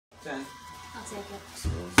10. I'll take it. So,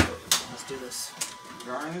 let's do this.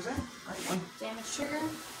 Drawing is there? Alright, 1. Damage trigger?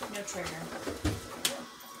 No trigger.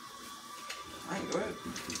 Alright, go ahead.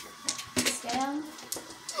 Stand.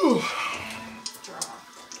 Ooh. And draw.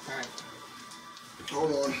 Alright.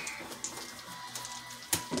 Hold on.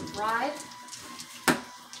 Ride.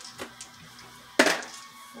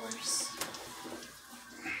 Force.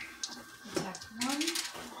 Attack 1.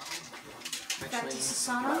 Back to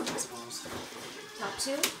Susano. I suppose. Top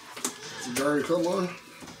 2. Did you already come on?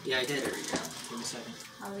 Yeah, I did. There we go. Give me a second.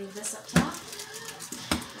 I'll leave this up top.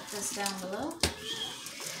 Put this down below.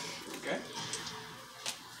 Okay.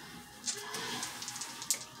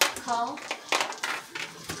 Call.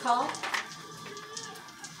 Call.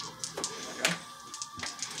 Okay.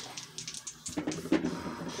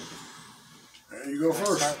 There you go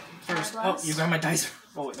first. First. Fire Oh, blast. you grabbed my dice.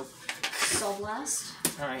 Oh, wait. Nope. Soul Blast.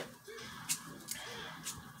 Alright.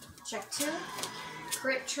 Check 2.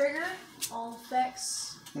 Crit trigger. All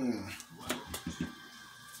effects Hmm.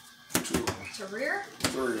 2, to rear.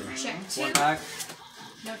 3. Check 2. One back.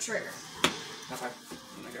 No trigger. Okay.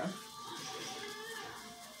 Okay.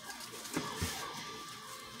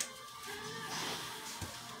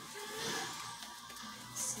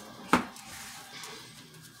 Let's see what we have here.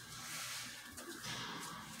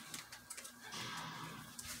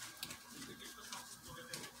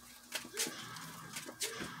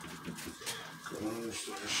 Couldn't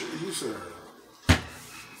understand shit he said.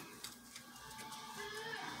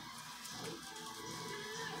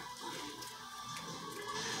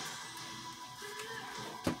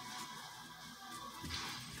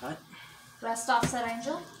 Cut. Rest Offset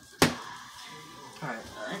Angel. Alright.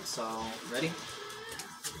 Alright. So, ready?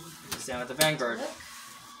 Stand with the Vanguard. Look.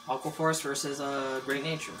 Aqua Force versus Great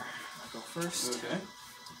Nature. I go first. Okay.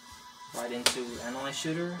 Right into Analyze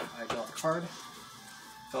Shooter. I draw the card.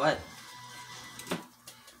 Go ahead.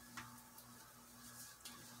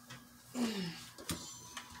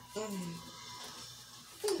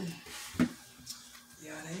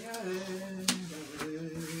 Yada yada.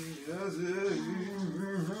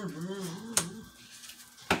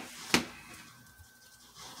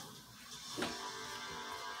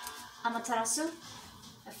 Amaterasu.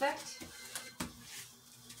 Effect.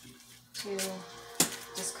 To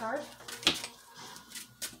discard.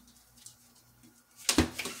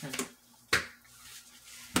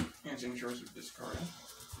 Answering choice with discard.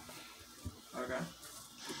 Okay.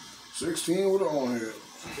 16 with an on hit.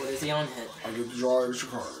 What is the on hit? I get to draw extra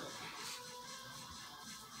card.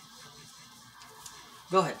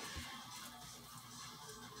 Go ahead.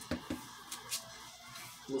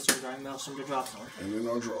 Maelstrom drawing Maelstrom to drop one. And then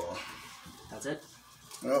I'll draw. That's it.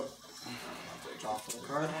 Yep. Draw for the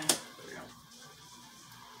card. There we go.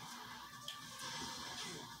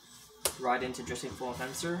 Ride into Drifting Full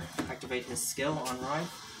Fencer. Activate his skill on ride.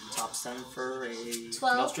 Top 7 for a 12.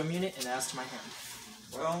 Maelstrom unit and add to my hand.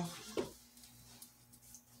 Well,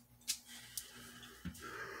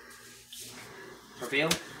 Reveal.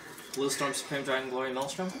 Blue Storm Supreme Dragon Glory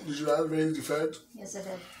Maelstrom. Did you activate his effect? Yes, I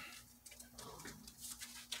did.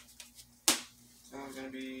 so it's gonna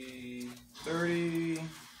be 30.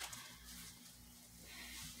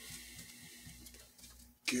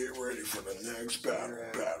 Get ready for the next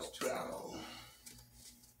battle.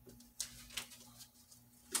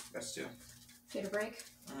 That's 2. Get a break.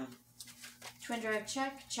 Mhm. Twin Drive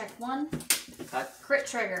check. Check 1. Cut. Crit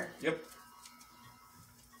trigger. Yep.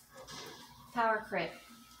 Power crit.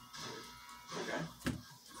 Okay.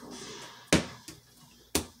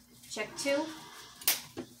 Check 2.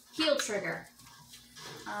 Heal trigger.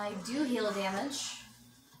 I do heal damage.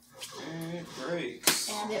 And it breaks.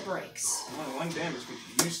 And it breaks. Only 1 damage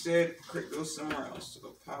because you said crit goes somewhere else. So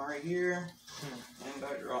go power right here. And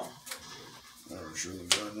I draw. I should have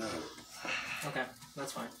done that. Okay,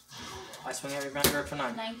 that's fine. I swing at your Vanguard for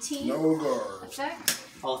 9. 19. No guard. Effect.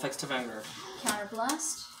 All effects to Vanguard. Counter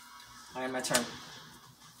blast. I end my turn.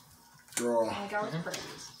 Draw. And guard with crit.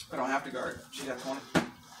 I don't have to guard. She got 20.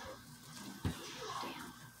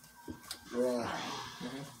 Draw.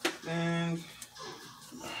 And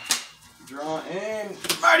draw and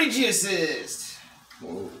Mighty G assist.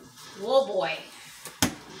 Whoa. Whoa, boy.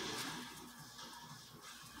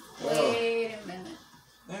 Oh. Wait a minute.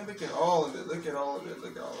 And look at all of it. Look at all of it.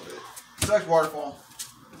 Look at all of it. Sucks waterfall.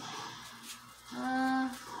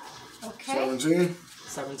 Okay. 17.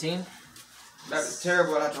 17. That's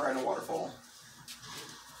terrible. I have to ride in a waterfall.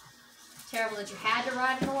 Terrible that you had to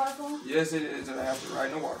ride in the waterfall. Yes, it is that I have to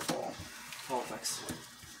ride in a waterfall. All effects.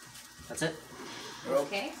 That's it. Yep.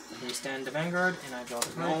 Okay. We stand to Vanguard and I draw the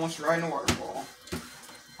No one card. wants to ride in a waterfall.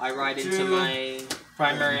 I ride into Two. my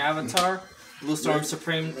primary avatar. Blue Storm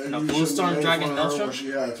Supreme. Maybe No, you Blue shouldn't Storm make Dragon fun of her when Maelstrom.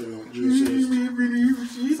 She had to.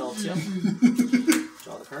 Jesus. Sell 2.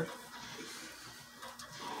 Draw the card.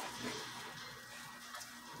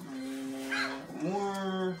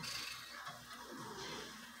 More.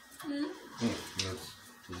 That's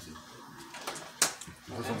easy.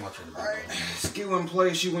 Wasn't much of the Alright. Skill in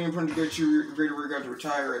play. She when you put together your greater regard to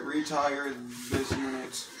retire it. Retire this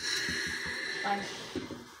unit. Fine.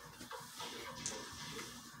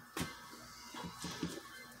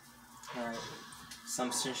 Alright.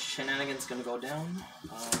 Some shenanigans gonna go down.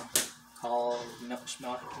 Call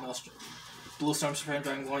Maelstrom. Blue Storm Supreme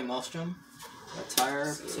Dragon Glory Maelstrom.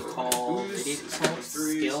 Retire to call Radiate Assault.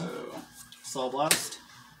 Skill. Soul Blast.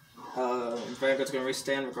 Vanguard's gonna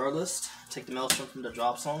restand regardless. Take the Maelstrom from the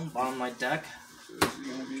drop zone. Bottom of my deck.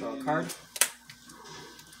 Draw a card.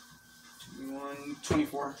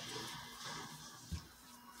 24.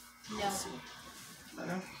 No. I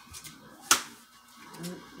know.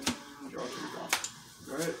 Draw 2, draw.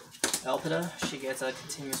 Go ahead. Elpida, she gets a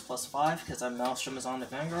continuous +5 because our Maelstrom is on the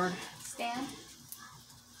Vanguard. Stand.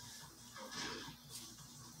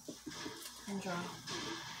 And draw.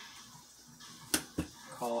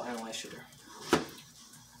 Call Analyze Shooter.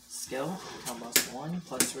 Skill, combos 1,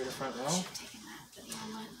 +3 to front row. Should have taken that, but you know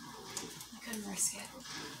what? I couldn't risk it.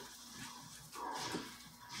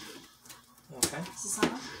 Okay. Is this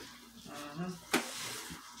on?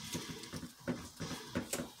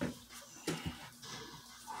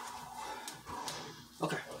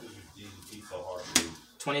 Okay.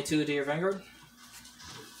 22 to your Vanguard.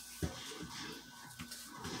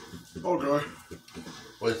 Okay.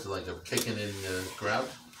 What is it, like a kicking in the ground?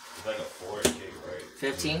 It's like a forward kick, right?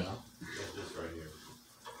 15. Yeah. It's just right here.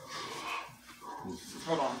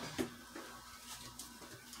 Hold on.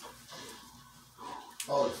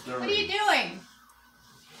 Oh, it's dirty. What are you doing?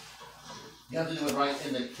 You have to do it right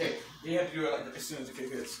in the kick. You have to do it like as soon as the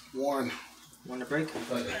kick hits. 1. 1 to break.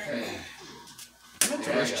 It's like a chain.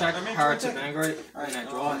 First check, power to Vanguard, and I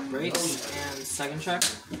draw it, breaks. And second check,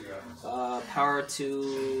 power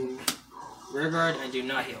to rearguard, and do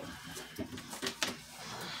not heal.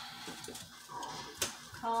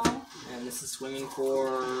 Call. And this is swinging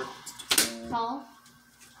for Call.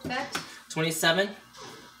 Effect. 27.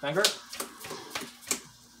 Vanguard.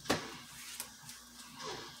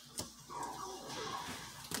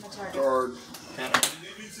 The target. Card. Okay.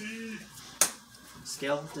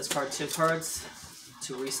 Skill, discard 2 cards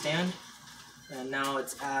to restand. And now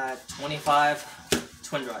it's at 25.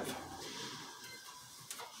 Twin Drive.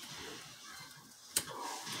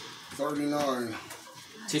 39.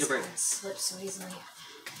 2 to break. Slip so easily.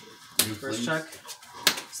 You First please. check.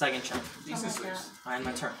 Second check. Something like that. I end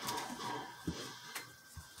my turn.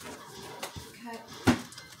 Okay.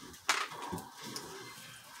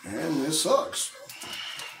 And this sucks.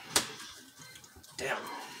 Damn.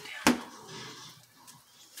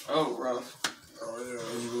 Oh, rough. Oh yeah,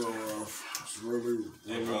 it's real rough. It's really,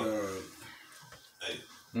 Hey, really bro. bad. Hey,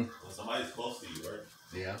 when somebody's close to you, right?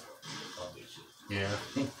 Yeah. Don't do shit. Yeah.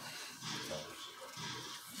 Don't do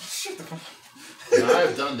Shut the fuck up. No,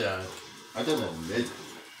 I've done that. I've done that mid.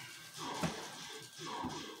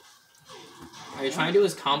 Are you trying to do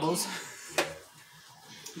his combos?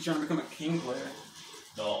 He's trying to become a king player.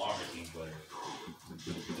 shit. No Armor King player.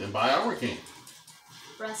 Then buy Armor King.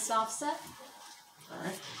 Rest offset.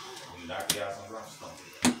 Alright. When you knock the ass on drops, don't do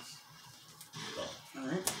that. Don't.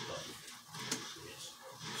 Alright. Don't.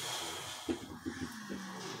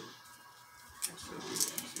 Let's do these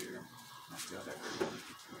things here. Let's do that very well.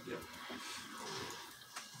 Yep.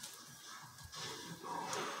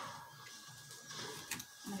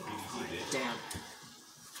 Damn.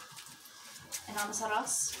 And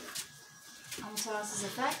Amateras. Amateras's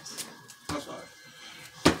effect. That's fine.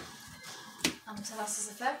 Amateras's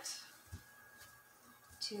effect.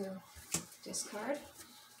 To discard.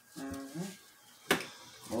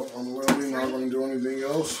 Well, I'm literally not going to do anything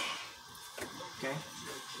else. Okay.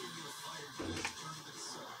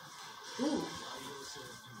 Ooh.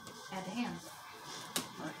 Add to hand.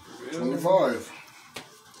 Alright. 25.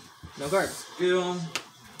 No guard. Skill.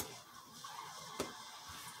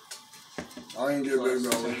 I ain't get big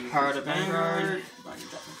belly. Power to Vanguard.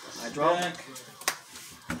 I draw.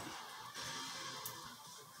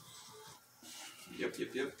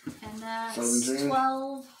 Yep. And that's 17.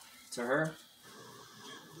 12. To her.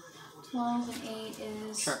 12 and 8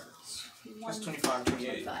 is. Sure. That's 25,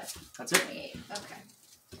 28. 25. That's it. 28. Okay.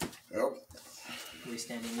 Yep.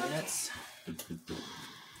 Restanding units.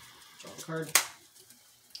 Draw the card.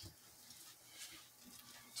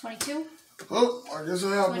 22. Oh, I guess it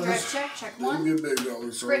Twin drive happens. check. Check Didn't 1. get big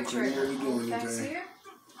belly, so I Crit couldn't trigger. really do Effects anything. here.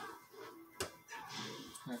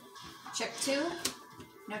 Check 2.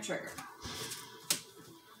 No trigger.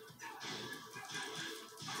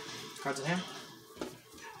 Cards in hand.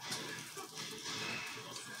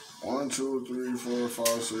 1, 2, 3, 4,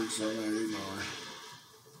 5, 6, 7,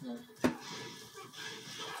 8, 9.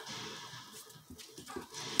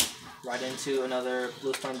 Right into another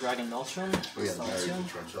Blue Storm Dragon Maelstrom. Oh yeah, So married two. the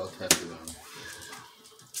trench. I'll tap it on.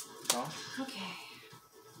 Draw. Okay.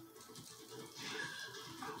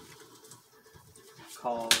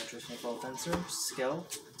 Call Traditional Fencer. Skill.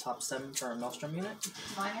 Top 7 for a Maelstrom unit.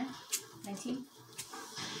 Minor. 19.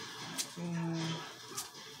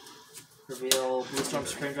 Reveal Blue Storm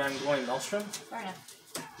Supreme Dragon Glowing Maelstrom. Fair enough.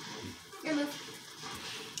 Your move.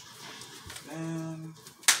 And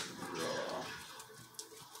draw.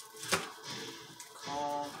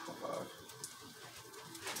 Call. Fuck.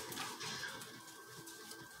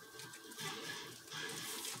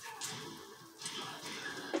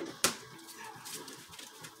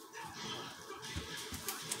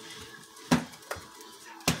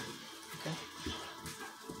 Okay.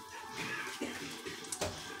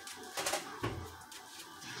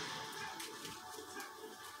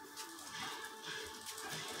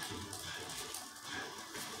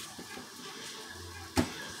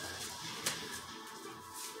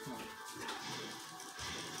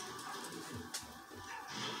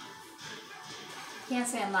 Can't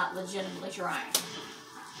say I'm not legitimately trying.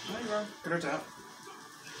 There you go. Good attempt.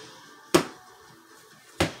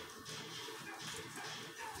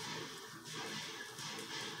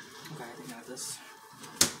 Okay, I think I have this.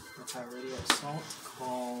 Multi-radio assault.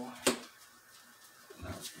 Call. No,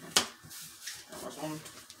 it's fine. That was one.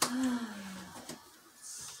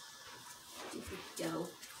 Stupid dough.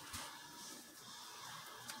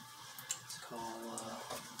 Let's call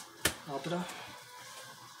Alpida.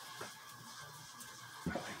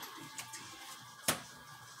 Okay.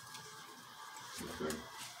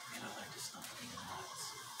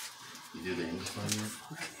 You do the English one here?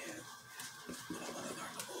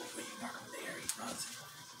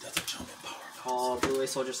 Call Blue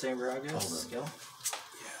Soldier Saber August. Oh, Skill.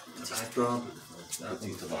 Backdrop. That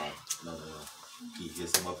thing's about another. He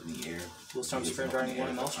hits him up in the air. Blue Storm He hits Supreme him up in Dragon the air,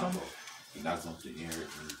 Glowing Maelstrom. He knocks him up in the air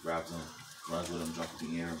and he grabs him, runs with him, jumps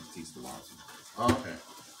in the air, and takes the monster. Oh, okay.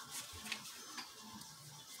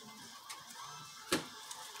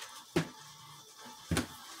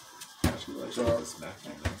 Smack.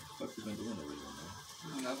 What you been doing over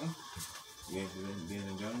there, man? Nothing. You ain't been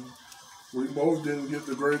in general? We both didn't get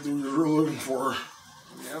the grade we were looking for.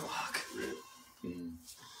 Yep. Fuck. Mm.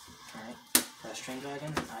 Alright. Press Train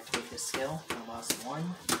Dragon. Activate his skill. For the last one.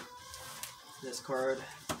 Discard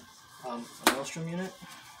a Maelstrom unit.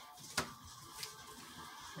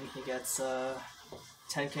 And he gets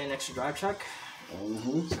 10k in extra drive check.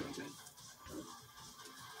 17.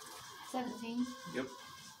 17. Yep.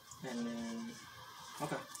 And then.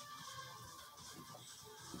 Okay.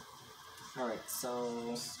 Alright,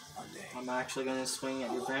 so I'm actually going to swing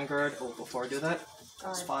at your Vanguard. Oh, before I do that,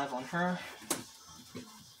 that's 5 on her.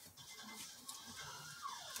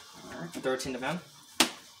 13 to man.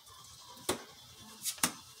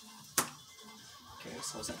 Okay,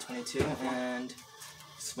 so it's at 22, and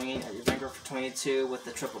swinging at your Vanguard for 22 with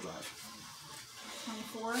the triple drive.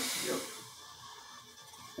 24. Yep.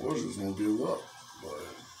 I was just gonna give up, but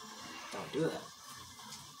Don't do that.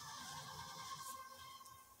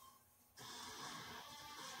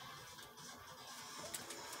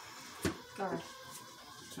 Guard.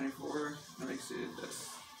 24. That makes it. That's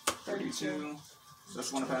 32. 32. So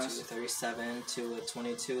that's one pass. 37 to a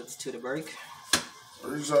 22. It's 2 to break.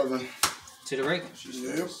 37. 2 to break. She's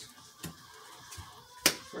Yep.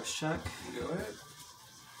 First check. Go ahead.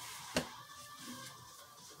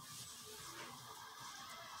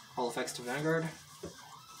 All effects to Vanguard.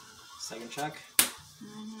 Second check.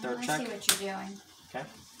 Third I check. see what you're doing. Okay.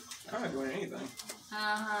 I'm not doing anything.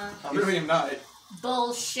 Uh-huh. I really am not.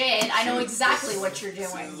 Bullshit. I know exactly what you're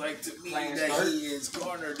Seems doing. like to me Playing that start. he is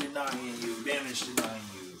corner denying you, damage denying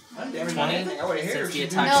you. I'm damaged 20. anything. I would have hit her. Since the She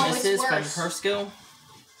attack No, it's misses from worse. her skill.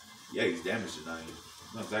 Yeah, he's damaged tonight.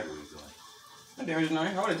 Not exactly what he's doing. I'm damaged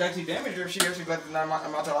 9. I would have actually damaged her if she actually let the 9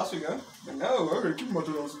 Amaterasu go. But no, I'm gonna keep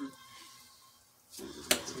Amaterasu.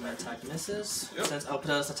 That attack misses. Yep. Since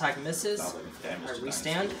Alpida's attack misses, Not letting damage I tonight,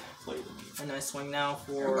 restand. so play to me. And I swing now I'm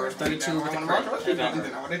for gonna 32 with the I'm crit. Amaterasu and down, Vanguard.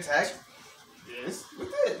 then I would attack this with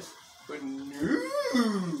this. But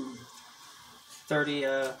no. 30,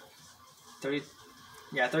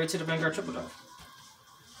 32 to Vanguard triple drive.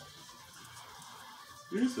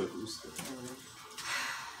 Here's a booster.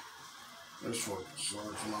 this fucking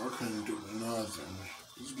sucks, man. I couldn't do nothing.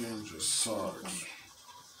 This game just sucks.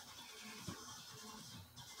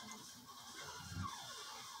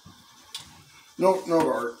 Nope, no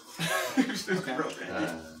guard. Okay. Uh,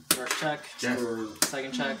 First check, Jeff,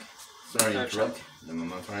 second check. sorry to Third interrupt. I'm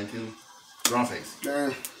not trying to. Draw face.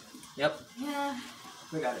 Game. Yep, Yeah.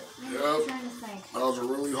 we got it. I'm Yep. trying to think. That was a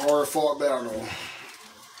really hard fought battle.